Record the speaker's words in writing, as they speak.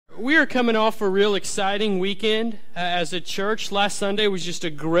we are coming off a real exciting weekend as a church. Last Sunday was just a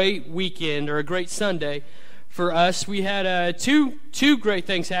great weekend, or a great Sunday for us. We had two great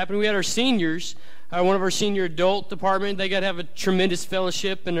things happen. We had our seniors, one of our senior adult department. They got to have a tremendous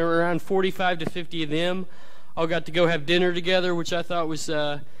fellowship, and there were around 45 to 50 of them all got to go have dinner together, which I thought was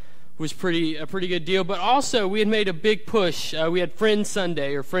a pretty good deal. But also, we had made a big push. We had Friend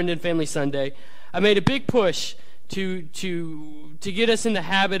Sunday, or Friend and Family Sunday. I made a big push to get us in the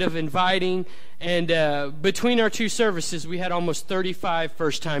habit of inviting, and between our two services, we had almost 35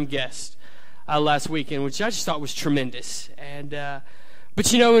 first-time guests last weekend, which I just thought was tremendous. And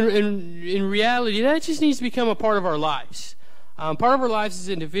but in reality, that just needs to become a part of our lives. Part of our lives as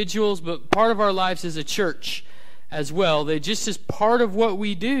individuals, but part of our lives as a church as well. That just as part of what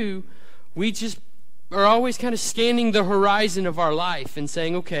we do, we just are always kind of scanning the horizon of our life and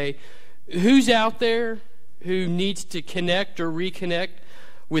saying, okay, who's out there who needs to connect or reconnect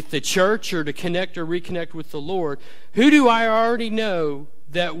with the church, or to connect or reconnect with the Lord? Who do I already know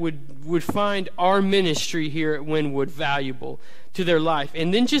that would find our ministry here at Wynwood valuable to their life?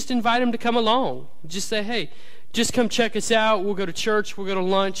 And then just invite them to come along. Just say, hey, just come check us out. We'll go to church. We'll go to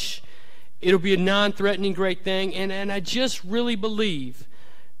lunch. It'll be a non-threatening great thing. And I just really believe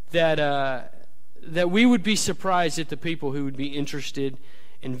that we would be surprised at the people who would be interested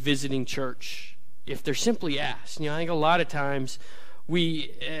in visiting church if they're simply asked. I think a lot of times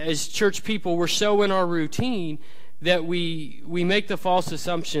we, as church people, we're so in our routine that we make the false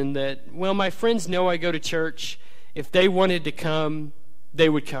assumption that, well, my friends know I go to church. If they wanted to come, they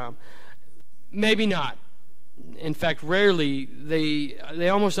would come. Maybe not. In fact, rarely. They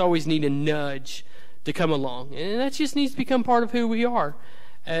almost always need a nudge to come along. And that just needs to become part of who we are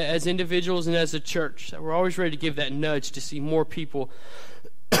as individuals and as a church. So we're always ready to give that nudge to see more people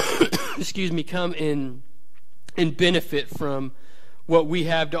come in and benefit from what we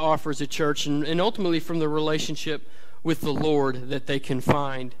have to offer as a church, and ultimately from the relationship with the Lord that they can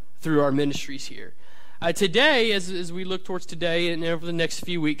find through our ministries here. Today, as we look towards today and over the next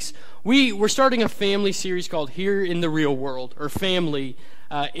few weeks, we're starting a family series called Here in the Real World, or Family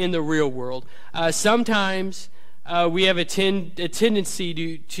in the Real World. Sometimes we have a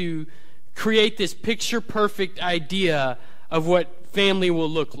tendency to create this picture-perfect idea of what family will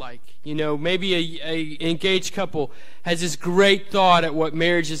look like. Maybe a engaged couple has this great thought at what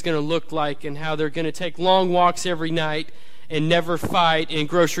marriage is going to look like, and how they're going to take long walks every night and never fight, and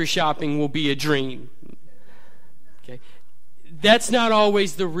grocery shopping will be a dream. Okay, that's not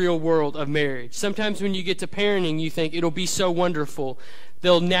always the real world of marriage. Sometimes when you get to parenting, you think it'll be so wonderful.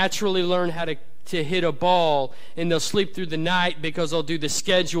 They'll naturally learn how to hit a ball, and they'll sleep through the night because they'll do the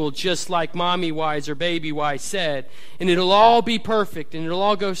schedule just like mommy-wise or baby-wise said, and it'll all be perfect, and it'll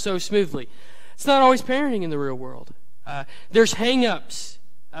all go so smoothly. It's not always parenting in the real world. There's hang-ups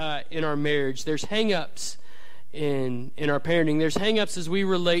in our marriage. There's hang-ups in our parenting. There's hang-ups as we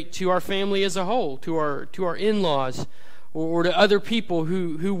relate to our family as a whole, to our in-laws, or to other people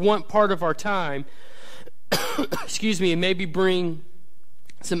who want part of our time, and maybe bring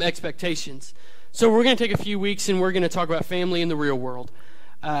some expectations. So we're going to take a few weeks, and we're going to talk about family in the real world.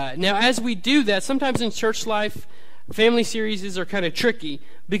 Now, as we do that, sometimes in church life, family series are kind of tricky,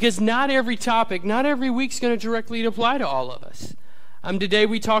 because not every topic, not every week is going to directly apply to all of us. Today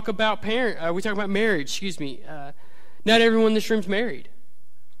we talk about marriage. Not everyone in this room's married.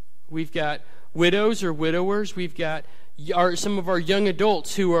 We've got widows or widowers. We've got some of our young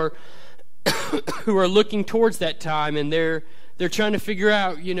adults who are looking towards that time, and they're trying to figure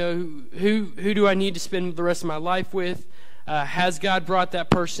out, who do I need to spend the rest of my life with? Has God brought that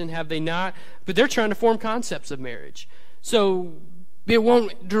person? Have they not? But they're trying to form concepts of marriage. So it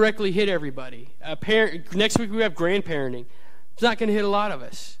won't directly hit everybody. Next week we have grandparenting. It's not going to hit a lot of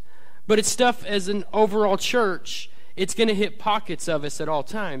us. But it's stuff as an overall church, it's going to hit pockets of us at all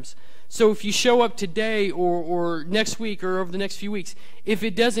times. So if you show up today or next week or over the next few weeks, if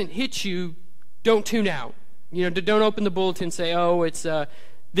it doesn't hit you, don't tune out. Don't open the bulletin and say, oh, it's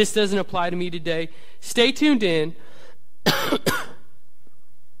this doesn't apply to me today. Stay tuned in.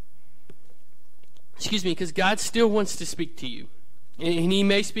 Because God still wants to speak to you. And He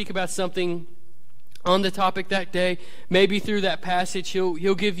may speak about something on the topic that day. Maybe through that passage,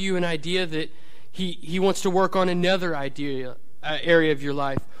 He'll give you an idea that He wants to work on another area of your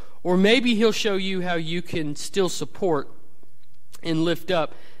life. Or maybe He'll show you how you can still support and lift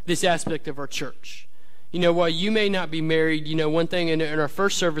up this aspect of our church. While you may not be married, one thing in our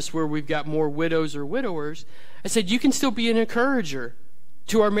first service where we've got more widows or widowers, I said you can still be an encourager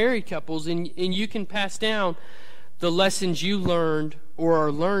to our married couples, and you can pass down the lessons you learned or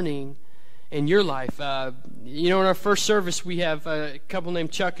are learning in your life. In our first service, we have a couple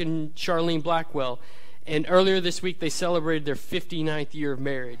named Chuck and Charlene Blackwell. And earlier this week, they celebrated their 59th year of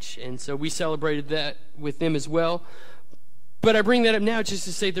marriage. And so we celebrated that with them as well. But I bring that up now just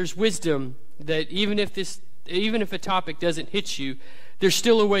to say there's wisdom that even if a topic doesn't hit you, there's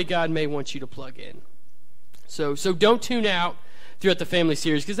still a way God may want you to plug in. So don't tune out throughout the family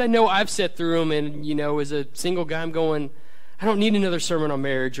series, because I know I've sat through them, and as a single guy, I'm going, I don't need another sermon on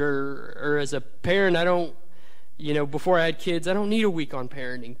marriage, or as a parent, I don't, before I had kids, I don't need a week on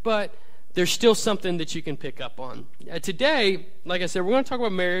parenting. But there's still something that you can pick up on. Today, like I said, we're going to talk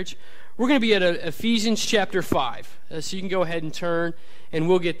about marriage. We're going to be at Ephesians chapter 5. So you can go ahead and turn, and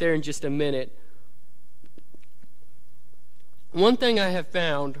we'll get there in just a minute. One thing I have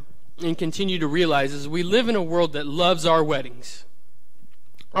found and continue to realize is we live in a world that loves our weddings.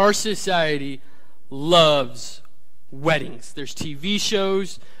 Our society loves weddings. There's TV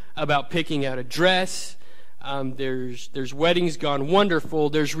shows about picking out a dress. There's weddings gone wonderful.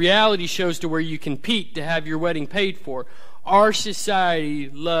 There's reality shows to where you compete to have your wedding paid for. Our society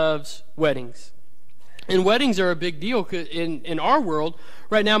loves weddings. And weddings are a big deal in our world.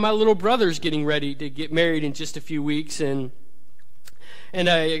 Right now, my little brother's getting ready to get married in just a few weeks. And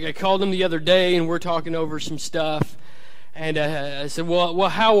I called him the other day, and we're talking over some stuff. And I said, well,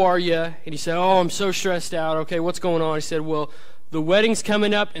 how are you? And he said, I'm so stressed out. Okay, what's going on? He said, well, the wedding's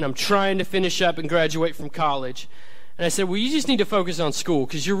coming up, and I'm trying to finish up and graduate from college. And I said, well, you just need to focus on school,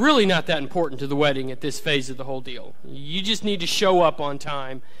 because you're really not that important to the wedding at this phase of the whole deal. You just need to show up on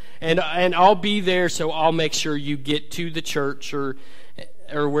time, and I'll be there, so I'll make sure you get to the church or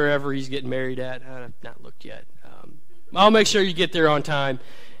wherever he's getting married at. I've not looked yet. I'll make sure you get there on time,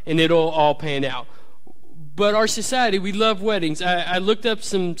 and it'll all pan out. But our society, we love weddings. I looked up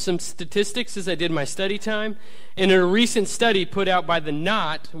some statistics as I did my study time, and in a recent study put out by The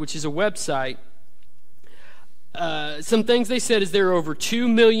Knot, which is a website, some things they said is there are over 2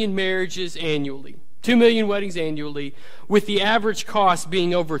 million marriages annually, 2 million weddings annually, with the average cost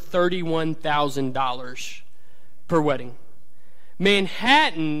being over $31,000 per wedding.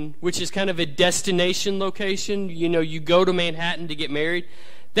 Manhattan, which is kind of a destination location, you go to Manhattan to get married,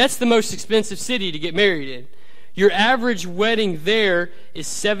 that's the most expensive city to get married in. Your average wedding there is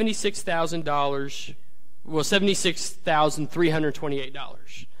 $76,000, well,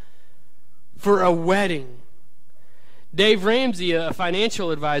 $76,328 for a wedding. Dave Ramsey, a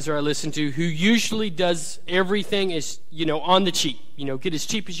financial advisor I listen to, who usually does everything as, on the cheap, get as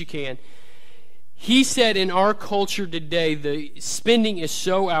cheap as you can. He said in our culture today, the spending is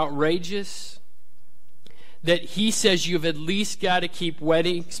so outrageous that he says you've at least got to keep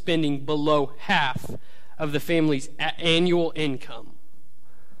wedding spending below half of the family's annual income.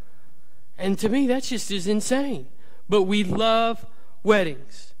 And to me, that just is insane. But we love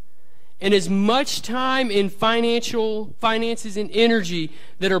weddings. And as much time and finances and energy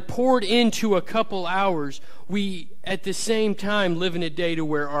that are poured into a couple hours, we at the same time live in a day to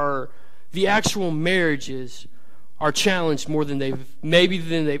where the actual marriages are challenged more than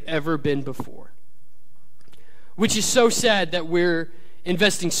they've ever been before. Which is so sad that we're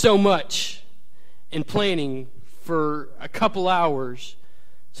investing so much in planning for a couple hours.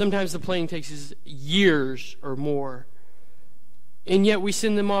 Sometimes the planning takes us years or more. And yet we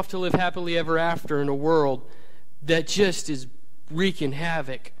send them off to live happily ever after in a world that just is wreaking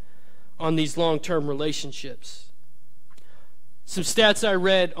havoc on these long-term relationships. Some stats I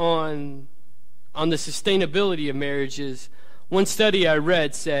read on the sustainability of marriages. One study I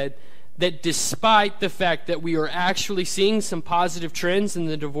read said that despite the fact that we are actually seeing some positive trends in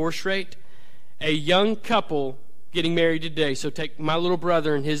the divorce rate, a young couple getting married today, so take my little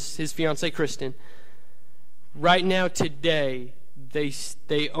brother and his fiancée Kristen, right now today,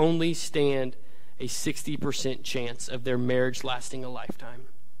 they only stand a 60% chance of their marriage lasting a lifetime.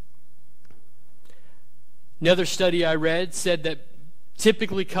 Another study I read said that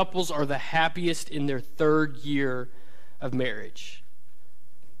typically couples are the happiest in their third year of marriage,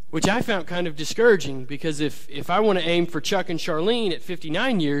 which I found kind of discouraging, because if I want to aim for Chuck and Charlene at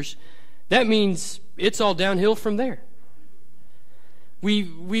 59 years, that means it's all downhill from there.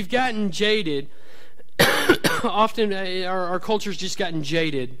 We've gotten jaded. Often our culture's just gotten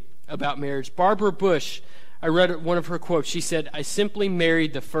jaded about marriage. Barbara Bush, I read one of her quotes. She said, "I simply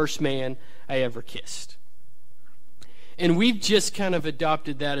married the first man I ever kissed." And we've just kind of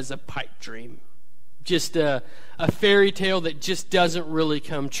adopted that as a pipe dream. Just a fairy tale that just doesn't really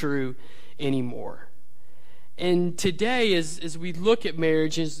come true anymore. And today, as we look at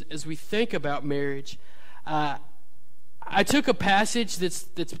marriage, as we think about marriage, I took a passage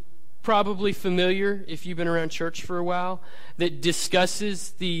that's probably familiar if you've been around church for a while, that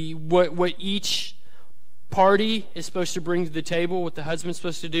discusses what each party is supposed to bring to the table, what the husband's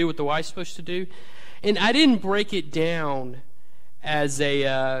supposed to do, what the wife's supposed to do. And I didn't break it down as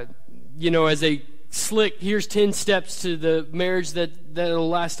a slick, here's 10 steps to the marriage that'll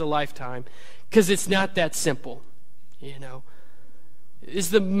last a lifetime, because it's not that simple.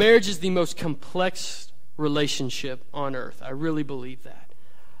 Marriage is the most complex relationship on earth. I really believe that.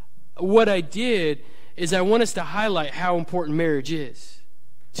 What I did is I want us to highlight how important marriage is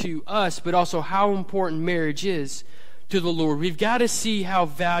to us, but also how important marriage is to the Lord. We've got to see how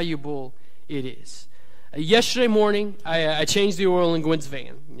valuable it is. Yesterday morning, I changed the oil in Gwen's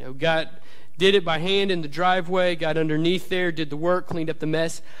van. Did it by hand in the driveway, got underneath there, did the work, cleaned up the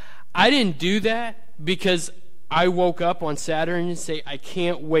mess. I didn't do that because I woke up on Saturday and say, I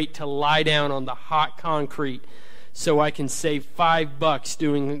can't wait to lie down on the hot concrete so I can save $5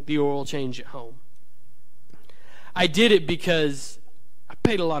 doing the oil change at home. I did it because I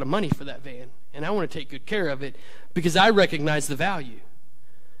paid a lot of money for that van, and I want to take good care of it because I recognize the value.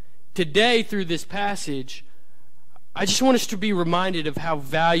 Today, through this passage, I just want us to be reminded of how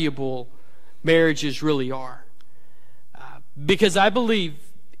valuable marriages really are. Because I believe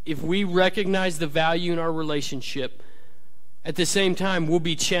if we recognize the value in our relationship, at the same time, we'll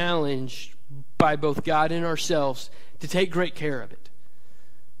be challenged by both God and ourselves to take great care of it.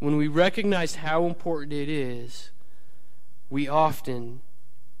 When we recognize how important it is, we often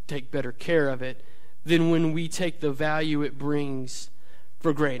take better care of it than when we take the value it brings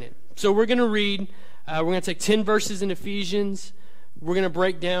for granted. So we're going to read, we're going to take 10 verses in Ephesians. We're going to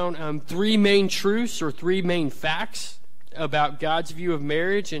break down 3 main truths or 3 main facts about God's view of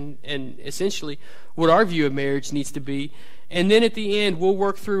marriage and essentially what our view of marriage needs to be. And then at the end, we'll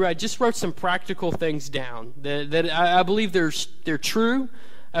work through, I just wrote some practical things down that I believe they're true.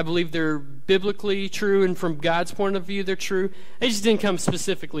 I believe they're biblically true, and from God's point of view, they're true. They just didn't come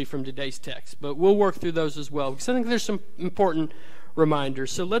specifically from today's text, but we'll work through those as well, because I think there's some important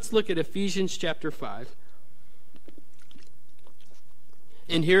reminders. So let's look at Ephesians chapter 5.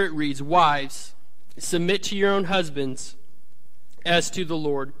 And here it reads, Wives, submit to your own husbands as to the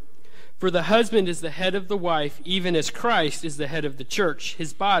Lord. For the husband is the head of the wife, even as Christ is the head of the church,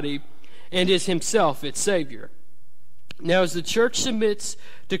 his body, and is himself its Savior. Now as the church submits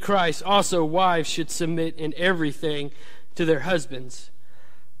to Christ, also wives should submit in everything to their husbands.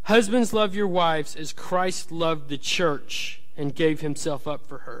 Husbands, love your wives as Christ loved the church and gave himself up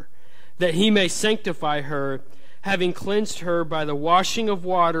for her, that he may sanctify her, having cleansed her by the washing of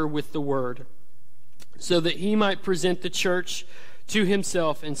water with the word, so that he might present the church to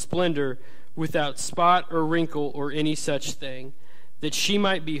himself in splendor, without spot or wrinkle or any such thing, that she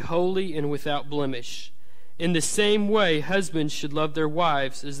might be holy and without blemish. In the same way, husbands should love their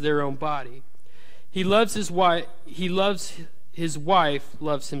wives as their own body. He loves his wife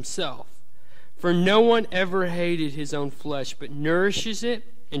loves himself. For no one ever hated his own flesh, but nourishes it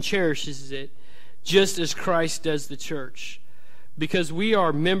and cherishes it, just as Christ does the church, because we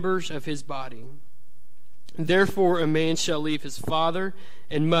are members of his body. Therefore a man shall leave his father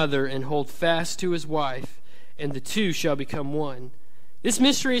and mother and hold fast to his wife, and the two shall become one. This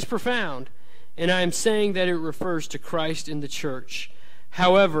mystery is profound, and I am saying that it refers to Christ and the church.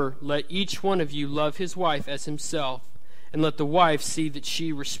 However, let each one of you love his wife as himself, and let the wife see that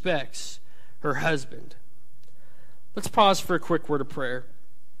she respects her husband. Let's pause for a quick word of prayer.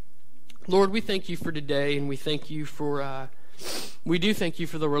 Lord, we thank you for today, and we thank you for we do thank you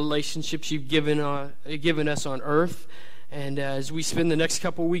for the relationships you've given us on earth. And as we spend the next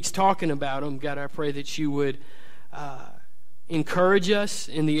couple of weeks talking about them, God, I pray that you would encourage us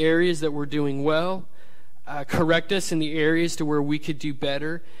in the areas that we're doing well, correct us in the areas to where we could do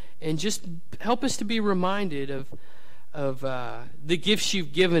better, and just help us to be reminded of the gifts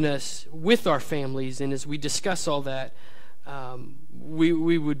you've given us with our families. And as we discuss all that,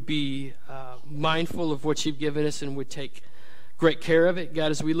 we would be mindful of what you've given us and would take great care of it. God,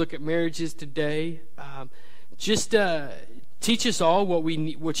 as we look at marriages today, just teach us all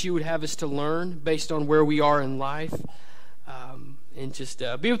what you would have us to learn based on where we are in life, and just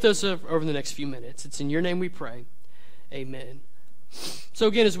be with us over the next few minutes. It's in your name we pray. Amen. So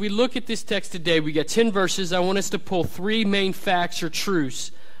again, as we look at this text today, we got 10 verses. I want us to pull 3 main facts or truths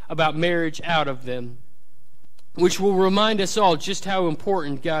about marriage out of them, which will remind us all just how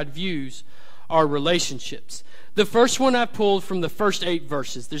important God views our relationships. The first one I pulled from the first 8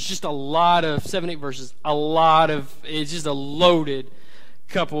 verses. There's just a lot of 7-8 verses. It's just a loaded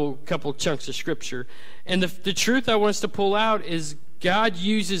couple chunks of scripture. And the truth I want us to pull out is God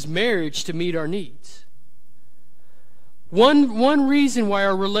uses marriage to meet our needs. One reason why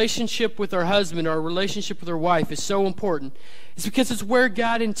our relationship with our husband, our relationship with our wife is so important is because it's where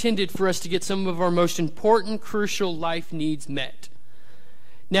God intended for us to get some of our most important, crucial life needs met.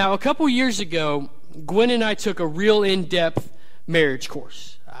 Now, a couple years ago, Gwen and I took a real in-depth marriage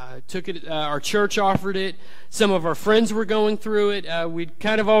course. Took it. Our church offered it. Some of our friends were going through it. We'd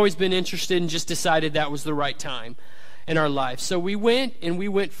kind of always been interested and just decided that was the right time in our life. So we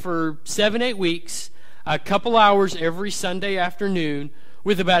went for 7-8 weeks, a couple hours every Sunday afternoon,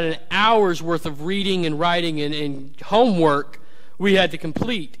 with about an hour's worth of reading and writing and homework we had to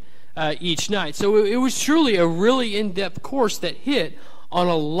complete each night. So it was truly a really in-depth course that hit on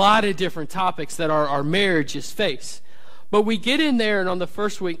a lot of different topics that our marriages face. But we get in there, and on the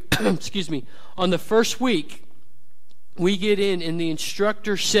first week, we get in, and the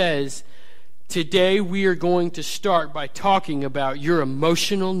instructor says, today we are going to start by talking about your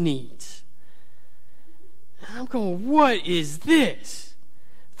emotional needs. And I'm going, what is this?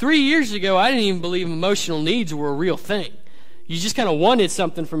 3 years ago, I didn't even believe emotional needs were a real thing. You just kind of wanted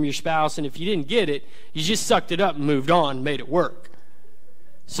something from your spouse, and if you didn't get it, you just sucked it up and moved on and made it work.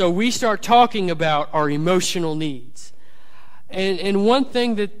 So we start talking about our emotional needs. And one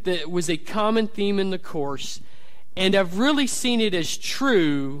thing that was a common theme in the course, and I've really seen it as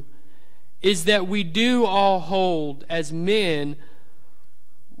true, is that we do all hold, as men,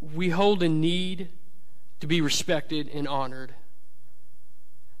 we hold a need to be respected and honored.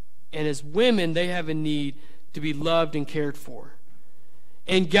 And as women, they have a need to be loved and cared for.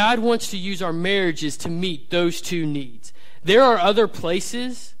 And God wants to use our marriages to meet those two needs. There are other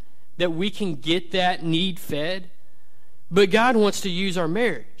places that we can get that need fed, but God wants to use our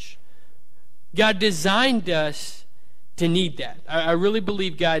marriage. God designed us to need that. I really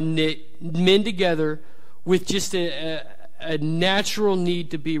believe God knit men together with just a natural need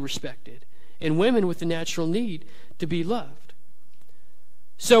to be respected, and women with a natural need to be loved.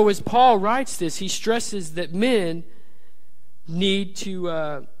 So as Paul writes this, he stresses that men need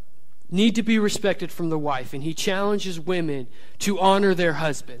to be respected from the wife, and he challenges women to honor their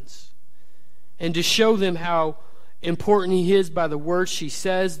husbands and to show them how important he is by the words she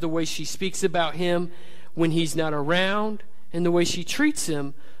says, the way she speaks about him when he's not around, and the way she treats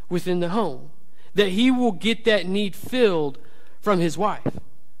him within the home. That he will get that need filled from his wife.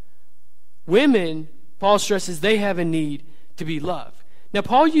 Women, Paul stresses, they have a need to be loved. Now,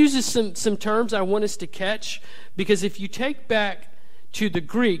 Paul uses some terms I want us to catch, because if you take back to the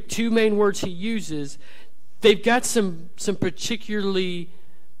Greek, two main words he uses, they've got some particularly,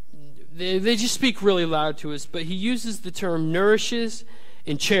 they just speak really loud to us, but he uses the term nourishes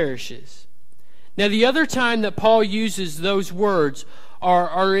and cherishes. Now, the other time that Paul uses those words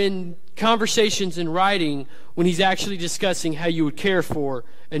are in conversations and writing when he's actually discussing how you would care for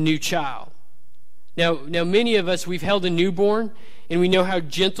a new child. Now, many of us, we've held a newborn, and we know how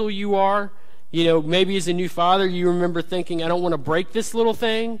gentle you are. You know, maybe as a new father, you remember thinking, I don't want to break this little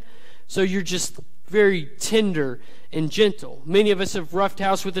thing. So you're just very tender and gentle. Many of us have roughed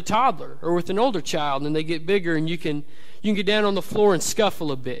house with a toddler or with an older child, and they get bigger, and you can get down on the floor and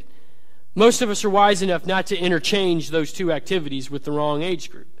scuffle a bit. Most of us are wise enough not to interchange those two activities with the wrong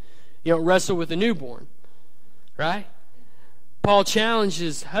age group. You don't wrestle with a newborn, right? Paul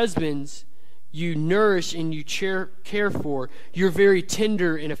challenges husbands, you nourish and you care for. You're very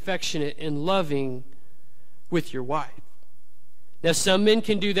tender and affectionate and loving with your wife. Now, some men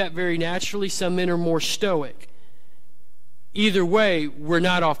can do that very naturally. Some men are more stoic. Either way, we're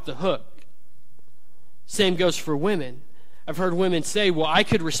not off the hook. Same goes for women. I've heard women say, well, I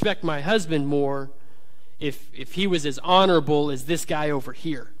could respect my husband more if he was as honorable as this guy over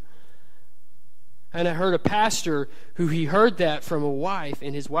here. And I heard a pastor who he heard that from a wife,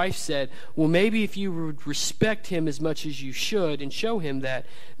 and his wife said, well, maybe if you would respect him as much as you should and show him that,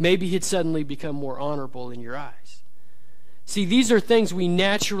 maybe he'd suddenly become more honorable in your eyes. See, these are things we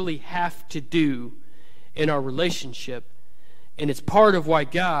naturally have to do in our relationship, and it's part of why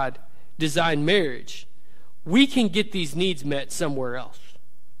God designed marriage. We can get these needs met somewhere else.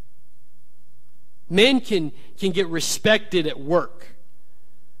 Men can get respected at work.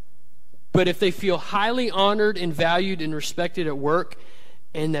 But if they feel highly honored and valued and respected at work,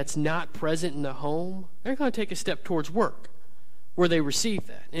 and that's not present in the home, they're going to take a step towards work where they receive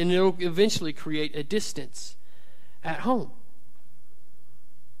that. And it'll eventually create a distance at home.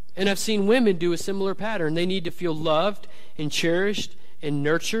 And I've seen women do a similar pattern. They need to feel loved and cherished and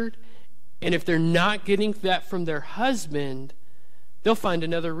nurtured. And if they're not getting that from their husband, they'll find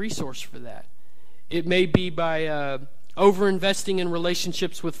another resource for that. It may be by over-investing in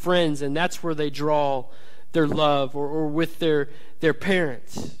relationships with friends, and that's where they draw their love, or with their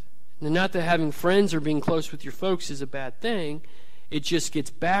parents. And not that having friends or being close with your folks is a bad thing. It just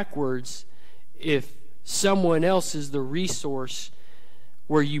gets backwards if someone else is the resource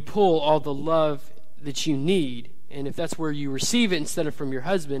where you pull all the love that you need. And if that's where you receive it instead of from your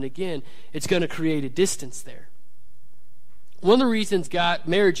husband, again, it's going to create a distance there. One of the reasons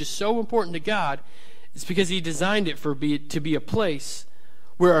marriage is so important to God is because he designed it to be a place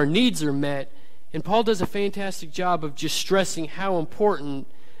where our needs are met. And Paul does a fantastic job of just stressing how important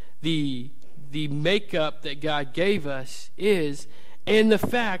the makeup that God gave us is, and the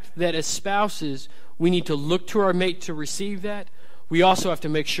fact that as spouses, we need to look to our mate to receive that. We also have to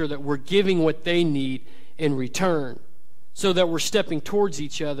make sure that we're giving what they need in return, so that we're stepping towards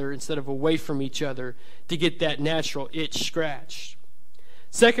each other instead of away from each other to get that natural itch scratched.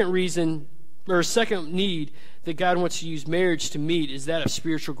 Second need that God wants to use marriage to meet is that of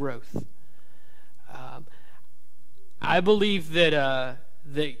spiritual growth. I believe that a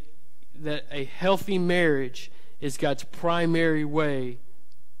healthy marriage is God's primary way,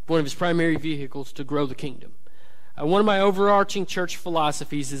 one of his primary vehicles to grow the kingdom. One of my overarching church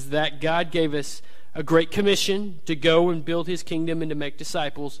philosophies is that God gave us a great commission to go and build his kingdom and to make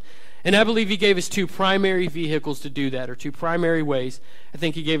disciples. And I believe he gave us two primary vehicles to do that, or two primary ways. I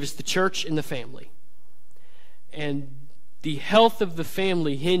think he gave us the church and the family. And the health of the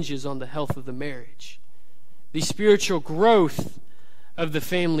family hinges on the health of the marriage. The spiritual growth of the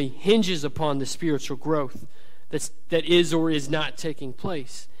family hinges upon the spiritual growth that is or is not taking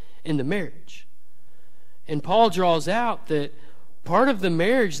place in the marriage. And Paul draws out that part of the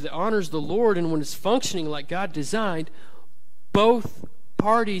marriage that honors the Lord and when it's functioning like God designed, both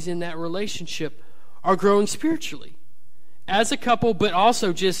parties in that relationship are growing spiritually as a couple, but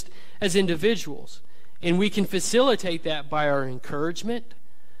also just as individuals. And we can facilitate that by our encouragement,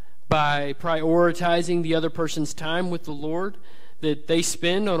 by prioritizing the other person's time with the Lord that they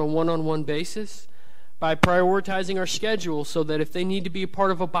spend on a one-on-one basis, by prioritizing our schedule so that if they need to be a part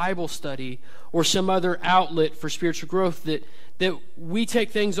of a Bible study or some other outlet for spiritual growth, that we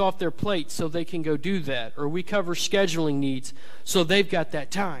take things off their plate so they can go do that, or we cover scheduling needs so they've got that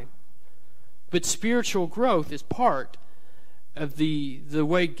time. But spiritual growth is part of the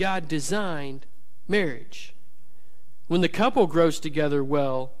way God designed marriage. When the couple grows together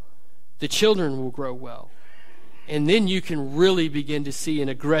well, the children will grow well. And then you can really begin to see an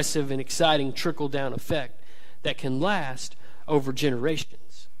aggressive and exciting trickle-down effect that can last over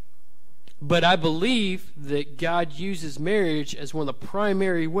generations. But I believe that God uses marriage as one of the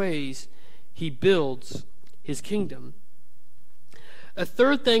primary ways he builds his kingdom. A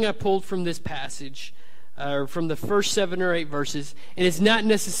third thing I pulled from this passage, from the first 7 or 8 verses, and it's not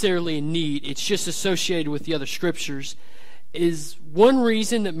necessarily a need, it's just associated with the other scriptures, is one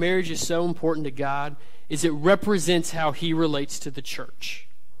reason that marriage is so important to God is it represents how he relates to the church.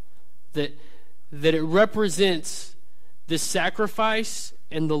 That it represents the sacrifice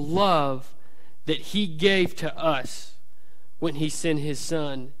and the love that he gave to us when he sent his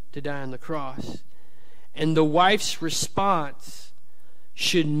son to die on the cross. And the wife's response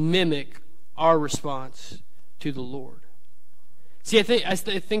should mimic our response to the Lord. See, I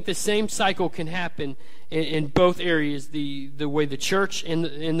think the same cycle can happen in both areas, the way the church and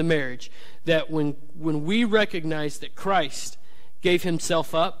the marriage. That when we recognize that Christ gave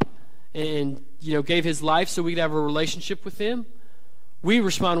himself up and gave his life so we could have a relationship with him, we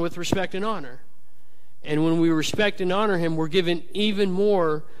respond with respect and honor. And when we respect and honor him, we're given even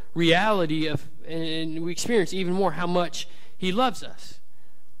more reality and we experience even more how much he loves us.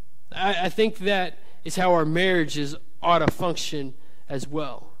 I think that is how our marriages ought to function as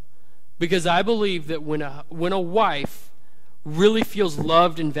well. Because I believe that when a wife really feels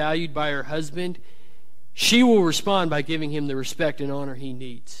loved and valued by her husband, she will respond by giving him the respect and honor he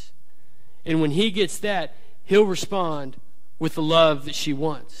needs. And when he gets that, he'll respond with the love that she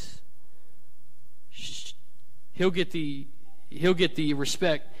wants. He'll get the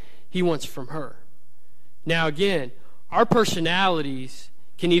respect he wants from her. Now again, our personalities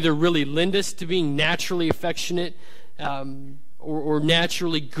can either really lend us to being naturally affectionate or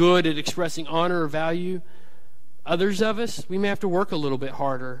naturally good at expressing honor or value. Others of us, we may have to work a little bit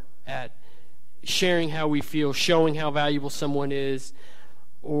harder at sharing how we feel, showing how valuable someone is,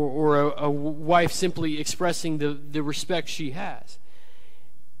 or a wife simply expressing the respect she has.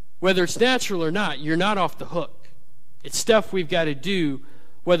 Whether it's natural or not, you're not off the hook. It's stuff we've got to do,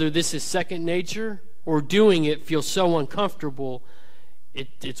 whether this is second nature or doing it feels so uncomfortable.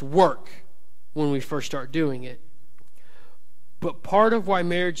 It's work when we first start doing it. But part of why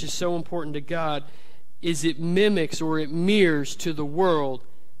marriage is so important to God is it mimics or it mirrors to the world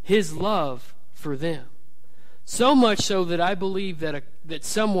his love for them. So much so that I believe that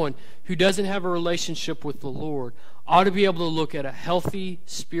someone who doesn't have a relationship with the Lord ought to be able to look at a healthy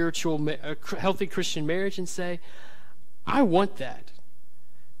healthy Christian marriage and say, I want that.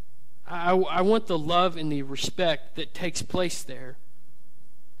 I want the love and the respect that takes place there.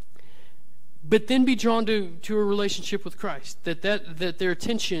 But then be drawn to a relationship with Christ, that their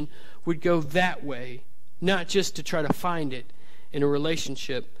attention would go that way, not just to try to find it in a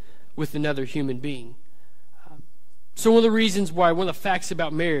relationship with another human being. So one of the reasons why, one of the facts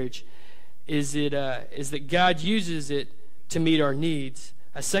about marriage is that God uses it to meet our needs.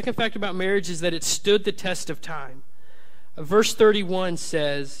 A second fact about marriage is that it stood the test of time. Verse 31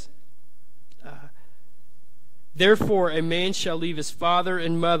 says, therefore a man shall leave his father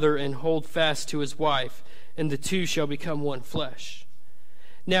and mother and hold fast to his wife, and the two shall become one flesh.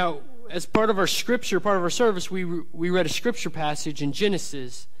 Now, as part of our service, we read a scripture passage in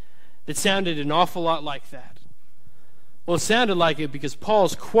Genesis that sounded an awful lot like that. Well, it sounded like it because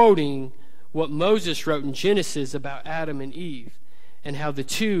Paul's quoting what Moses wrote in Genesis about Adam and Eve and how the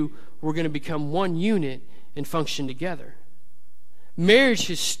two were going to become one unit and function together. Marriage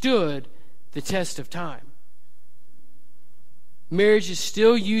has stood the test of time. Marriage is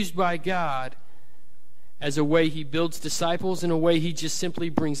still used by God as a way he builds disciples, and a way he just simply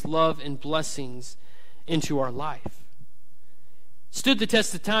brings love and blessings into our life. Stood the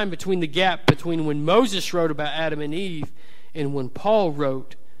test of time between the gap between when Moses wrote about Adam and Eve and when Paul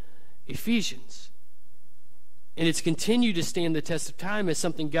wrote Ephesians. And it's continued to stand the test of time as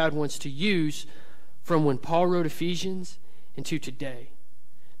something God wants to use from when Paul wrote Ephesians into today.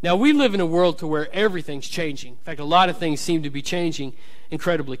 Now, we live in a world to where everything's changing. In fact, a lot of things seem to be changing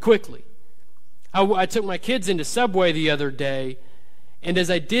incredibly quickly. I took my kids into Subway the other day, and as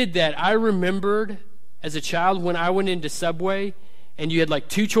I did that, I remembered as a child when I went into Subway and you had like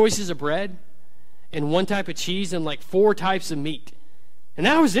 2 choices of bread and 1 type of cheese and like 4 types of meat. And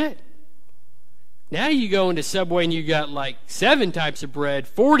that was it. Now you go into Subway and you got like 7 types of bread,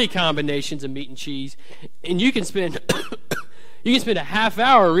 40 combinations of meat and cheese, and you can spend a half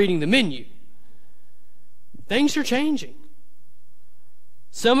hour reading the menu. Things are changing.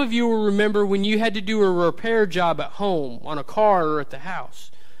 Some of you will remember when you had to do a repair job at home, on a car, or at the house.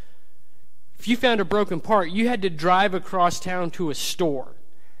 If you found a broken part, you had to drive across town to a store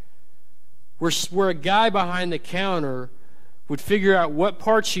where a guy behind the counter would figure out what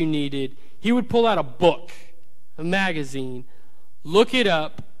parts you needed. He would pull out a book, a magazine, look it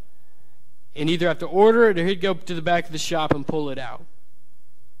up, and either have to order it or he'd go to the back of the shop and pull it out.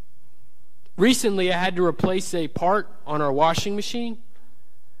 Recently, I had to replace a part on our washing machine.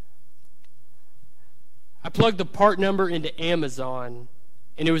 I plugged the part number into Amazon,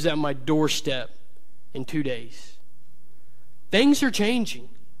 and it was at my doorstep in 2 days. Things are changing.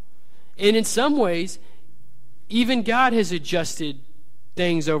 And in some ways, even God has adjusted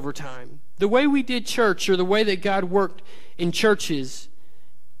things over time. The way we did church, or the way that God worked in churches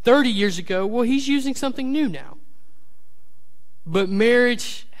 30 years ago, well, he's using something new now. But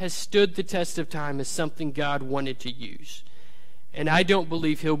marriage has stood the test of time as something God wanted to use. And I don't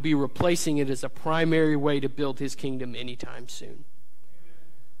believe he'll be replacing it as a primary way to build his kingdom anytime soon.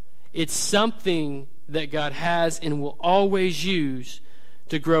 It's something that God has and will always use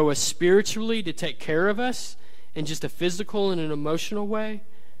to grow us spiritually, to take care of us in just a physical and an emotional way.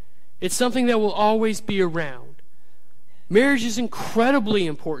 It's something that will always be around. Marriage is incredibly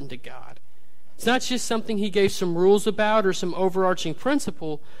important to God. It's not just something he gave some rules about or some overarching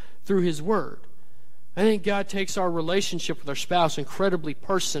principle through his word. I think God takes our relationship with our spouse incredibly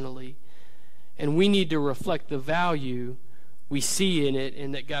personally, and we need to reflect the value we see in it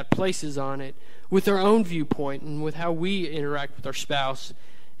and that God places on it with our own viewpoint and with how we interact with our spouse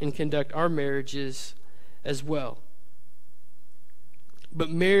and conduct our marriages as well. But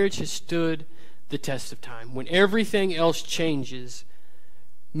marriage has stood the test of time. When everything else changes,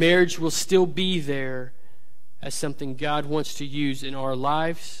 marriage will still be there as something God wants to use in our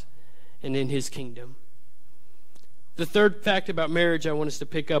lives and in his kingdom. The third fact about marriage I want us to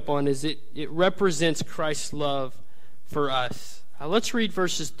pick up on is it represents Christ's love for us. Let's read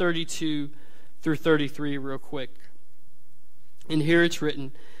verses 32 through 33 real quick. And here it's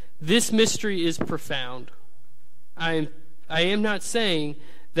written, "This mystery is profound. I am not saying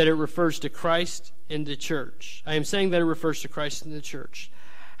that it refers to Christ and the church. I am saying that it refers to Christ and the church.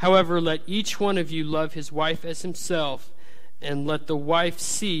 However, let each one of you love his wife as himself, and let the wife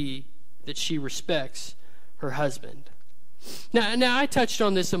see that she respects her husband." Now I touched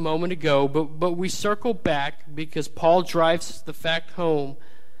on this a moment ago, but we circle back because Paul drives the fact home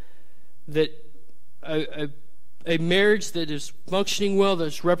that a marriage that is functioning well,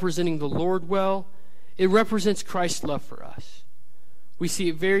 that's representing the Lord well, it represents Christ's love for us. We see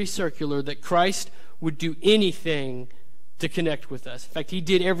it very circular that Christ would do anything to connect with us. In fact, he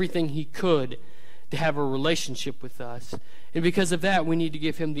did everything he could to have a relationship with us. And because of that, we need to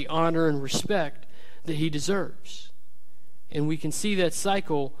give him the honor and respect that he deserves. And we can see that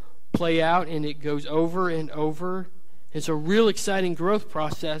cycle play out, and it goes over and over. It's a real exciting growth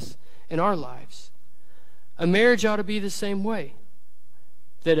process in our lives. A marriage ought to be the same way.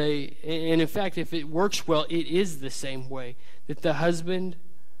 And in fact, if it works well, it is the same way. That the husband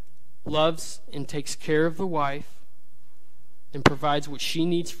loves and takes care of the wife and provides what she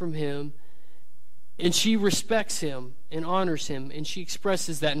needs from him, and she respects him and honors him, and she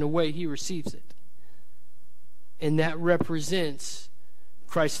expresses that in a way he receives it. And that represents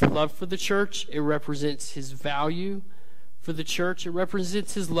Christ's love for the church. It represents his value for the church. It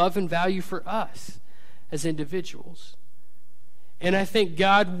represents his love and value for us as individuals. And I think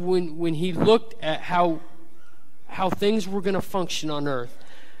God, when he looked at how things were going to function on earth,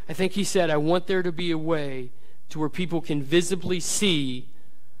 I think he said, I want there to be a way to where people can visibly see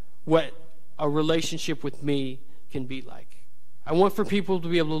what a relationship with me can be like. I want for people to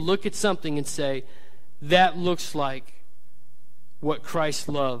be able to look at something and say, that looks like what Christ's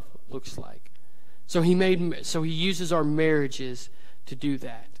love looks like. So he uses our marriages to do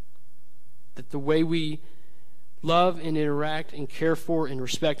that. That the way we love and interact and care for and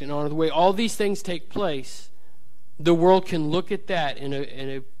respect and honor, the way all these things take place, the world can look at that in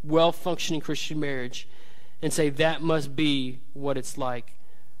a well-functioning Christian marriage and say, that must be what it's like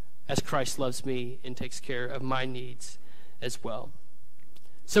as Christ loves me and takes care of my needs as well.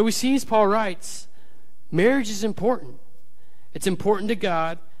 So we see, as Paul writes, marriage is important. It's important to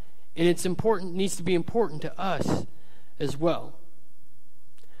God, and needs to be important to us as well.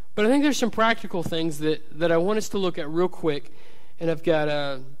 But I think there's some practical things that I want us to look at real quick, and I've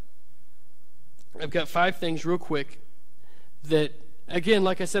got 5 things real quick that, again,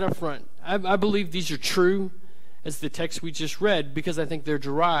 like I said up front, I believe these are true as the text we just read, because I think they're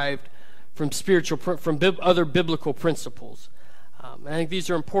derived from other biblical principles. I think these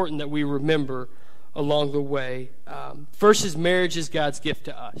are important that we remember along the way. First is, marriage is God's gift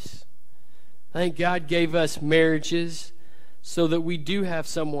to us. I think God gave us marriages so that we do have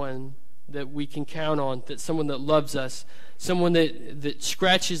someone that we can count on, that someone that loves us, someone that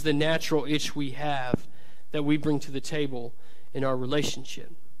scratches the natural itch we have that we bring to the table in our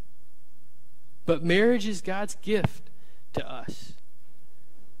relationship. But marriage is God's gift to us.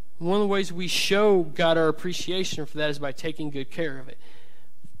 One of the ways we show God our appreciation for that is by taking good care of it.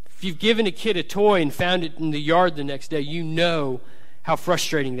 If you've given a kid a toy and found it in the yard the next day, you know how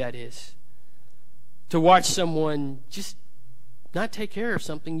frustrating that is. To watch someone just not take care of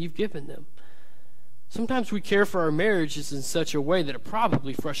something you've given them. Sometimes we care for our marriages in such a way that it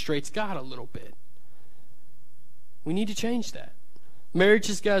probably frustrates God a little bit. We need to change that. Marriage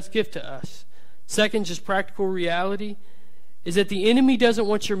is God's gift to us. Second, just practical reality, is that the enemy doesn't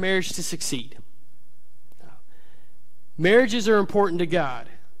want your marriage to succeed. Marriages are important to God.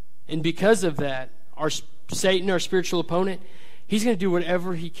 And because of that, Satan, our spiritual opponent, he's going to do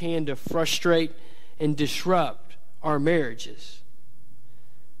whatever he can to frustrate and disrupt our marriages.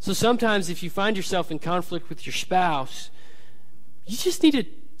 So sometimes if you find yourself in conflict with your spouse, you just need to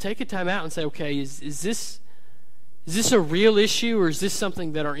take a time out and say, okay, is this a real issue, or is this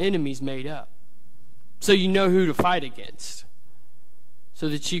something that our enemy's made up? So you know who to fight against. So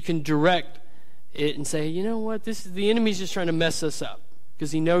that you can direct it and say, you know what, the enemy's just trying to mess us up,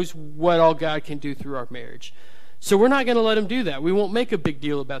 because he knows what all God can do through our marriage. So we're not going to let him do that. We won't make a big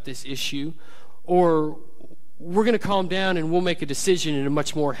deal about this issue, or we're going to calm down and we'll make a decision in a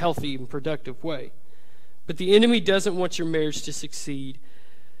much more healthy and productive way. But the enemy doesn't want your marriage to succeed.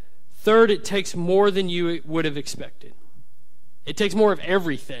 Third, it takes more than you would have expected. It takes more of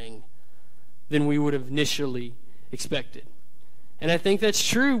everything than we would have initially expected. And I think that's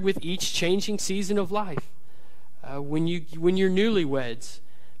true with each changing season of life. When you're newlyweds, it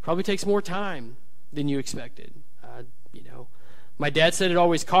probably takes more time than you expected. My dad said it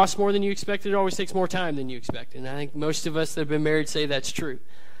always costs more than you expected. It always takes more time than you expected. And I think most of us that have been married say that's true.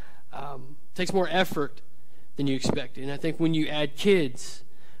 It takes more effort than you expected. And I think when you add kids,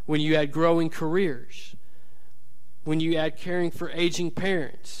 when you add growing careers, when you add caring for aging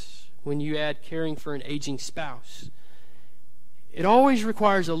parents, when you add caring for an aging spouse, it always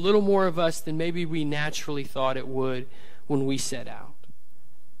requires a little more of us than maybe we naturally thought it would when we set out.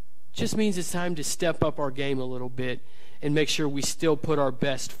 It just means it's time to step up our game a little bit and make sure we still put our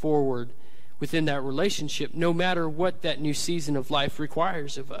best forward within that relationship, no matter what that new season of life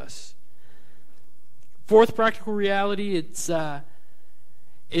requires of us. Fourth practical reality, it's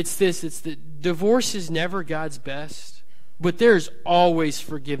It's that divorce is never God's best, but there's always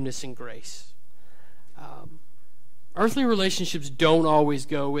forgiveness and grace. Earthly relationships don't always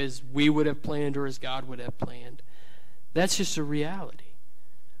go as we would have planned or as God would have planned. That's just a reality.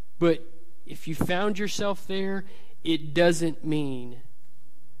 But if you found yourself there, it doesn't mean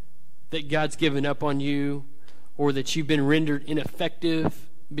that God's given up on you or that you've been rendered ineffective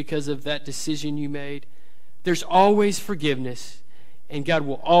because of that decision you made. There's always forgiveness, and God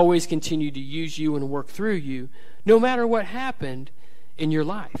will always continue to use you and work through you, no matter what happened in your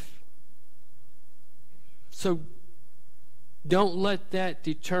life. So don't let that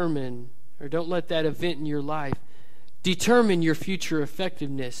determine, or don't let that event in your life determine your future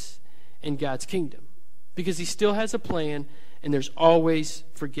effectiveness in God's kingdom. Because He still has a plan, and there's always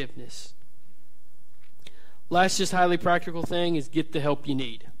forgiveness. Last just highly practical thing is get the help you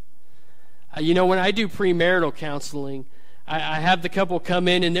need. When I do premarital counseling, I have the couple come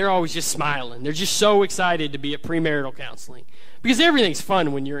in and they're always just smiling. They're just so excited to be at premarital counseling. Because everything's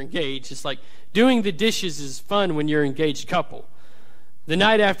fun when you're engaged. It's like doing the dishes is fun when you're an engaged couple. The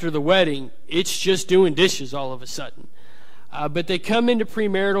night after the wedding, it's just doing dishes all of a sudden. But they come into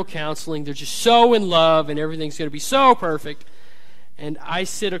premarital counseling. They're just so in love and everything's going to be so perfect. And I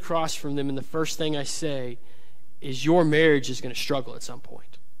sit across from them and the first thing I say is your marriage is going to struggle at some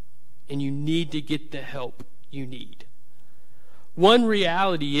point. And you need to get the help you need. One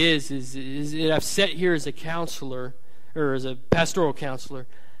reality is that I've sat here as a counselor, or as a pastoral counselor,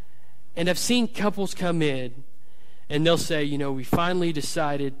 and I've seen couples come in, and they'll say, we finally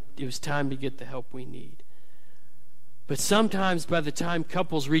decided it was time to get the help we need. But sometimes by the time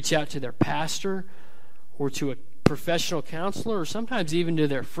couples reach out to their pastor, or to a professional counselor, or sometimes even to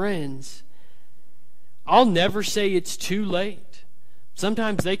their friends, I'll never say it's too late.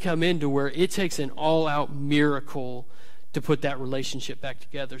 Sometimes they come in to where it takes an all-out miracle to put that relationship back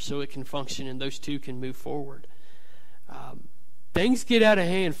together so it can function and those two can move forward. Things get out of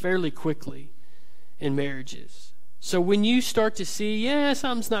hand fairly quickly in marriages. So when you start to see,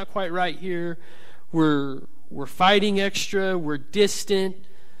 something's not quite right here, we're fighting extra, we're distant,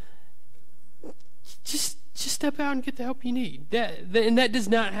 just step out and get the help you need. And that does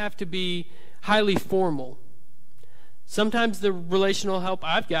not have to be highly formal. Sometimes the relational help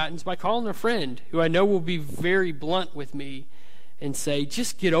I've gotten is by calling a friend who I know will be very blunt with me and say,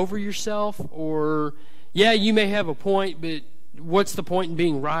 just get over yourself, or, you may have a point, but what's the point in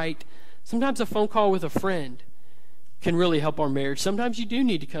being right? Sometimes a phone call with a friend can really help our marriage. Sometimes you do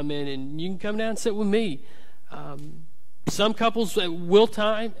need to come in, and you can come down and sit with me. Some couples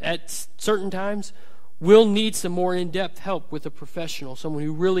at certain times will need some more in-depth help with a professional, someone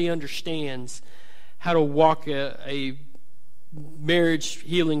who really understands how to walk a marriage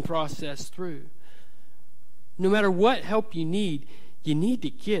healing process through. No matter what help you need to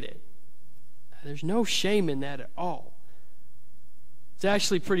get it. There's no shame in that at all. It's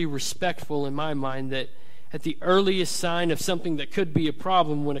actually pretty respectful in my mind that at the earliest sign of something that could be a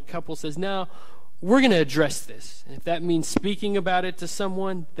problem, when a couple says, no, we're going to address this. And if that means speaking about it to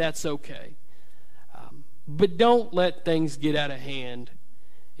someone, that's okay. But don't let things get out of hand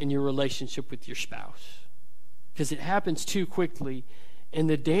in your relationship with your spouse, because it happens too quickly and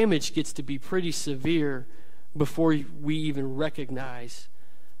the damage gets to be pretty severe before we even recognize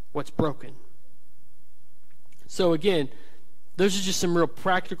what's broken. So again, those are just some real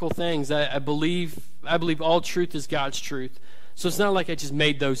practical things. I believe all truth is God's truth. So it's not like I just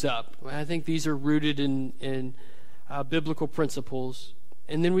made those up. I think these are rooted in biblical principles.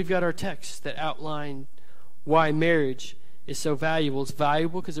 And then we've got our text that outline why marriage is so valuable. It's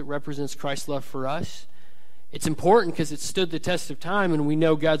valuable because it represents Christ's love for us. It's important because it stood the test of time, and we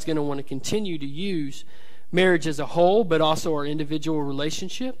know God's going to want to continue to use marriage as a whole, but also our individual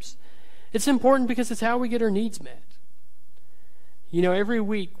relationships. It's important because it's how we get our needs met. Every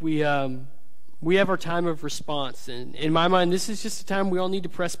week we have our time of response, and in my mind, this is just a time we all need to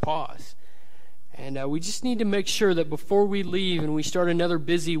press pause. And we just need to make sure that before we leave and we start another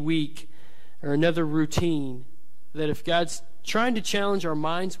busy week or another routine, that if God's trying to challenge our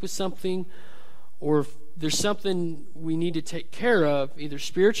minds with something, or if there's something we need to take care of, either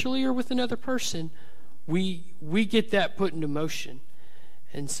spiritually or with another person, we get that put into motion.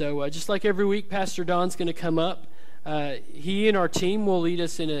 And so just like every week, Pastor Don's going to come up. He and our team will lead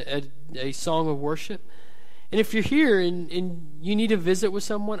us in a song of worship. And if you're here and you need to visit with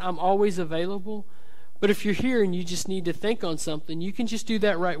someone, I'm always available. But if you're here and you just need to think on something, you can just do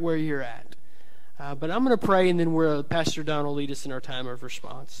that right where you're at. But I'm going to pray, and then Pastor Don will lead us in our time of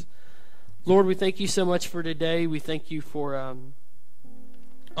response. Lord, we thank you so much for today. We thank you for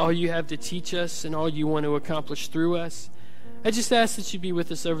all you have to teach us and all you want to accomplish through us. I just ask that you be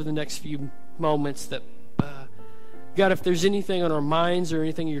with us over the next few moments, that God, if there's anything on our minds or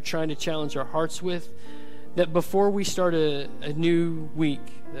anything you're trying to challenge our hearts with, that before we start a new week,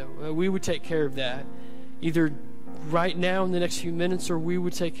 that we would take care of that, either right now in the next few minutes, or we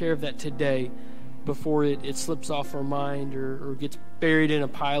would take care of that today before it slips off our mind or gets buried in a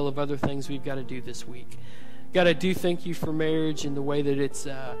pile of other things we've got to do this week. God, I do thank you for marriage and the way that it's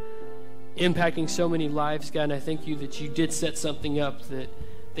impacting so many lives, God, and I thank you that you did set something up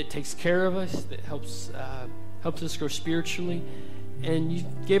that takes care of us, that helps us grow spiritually, and you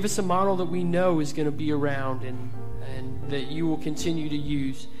gave us a model that we know is going to be around and that you will continue to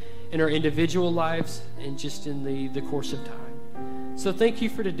use in our individual lives and just in the course of time. So thank you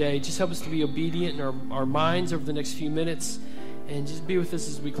for today. Just help us to be obedient in our minds over the next few minutes, and just be with us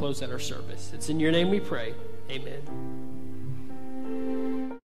as we close out our service. It's in your name we pray. Amen.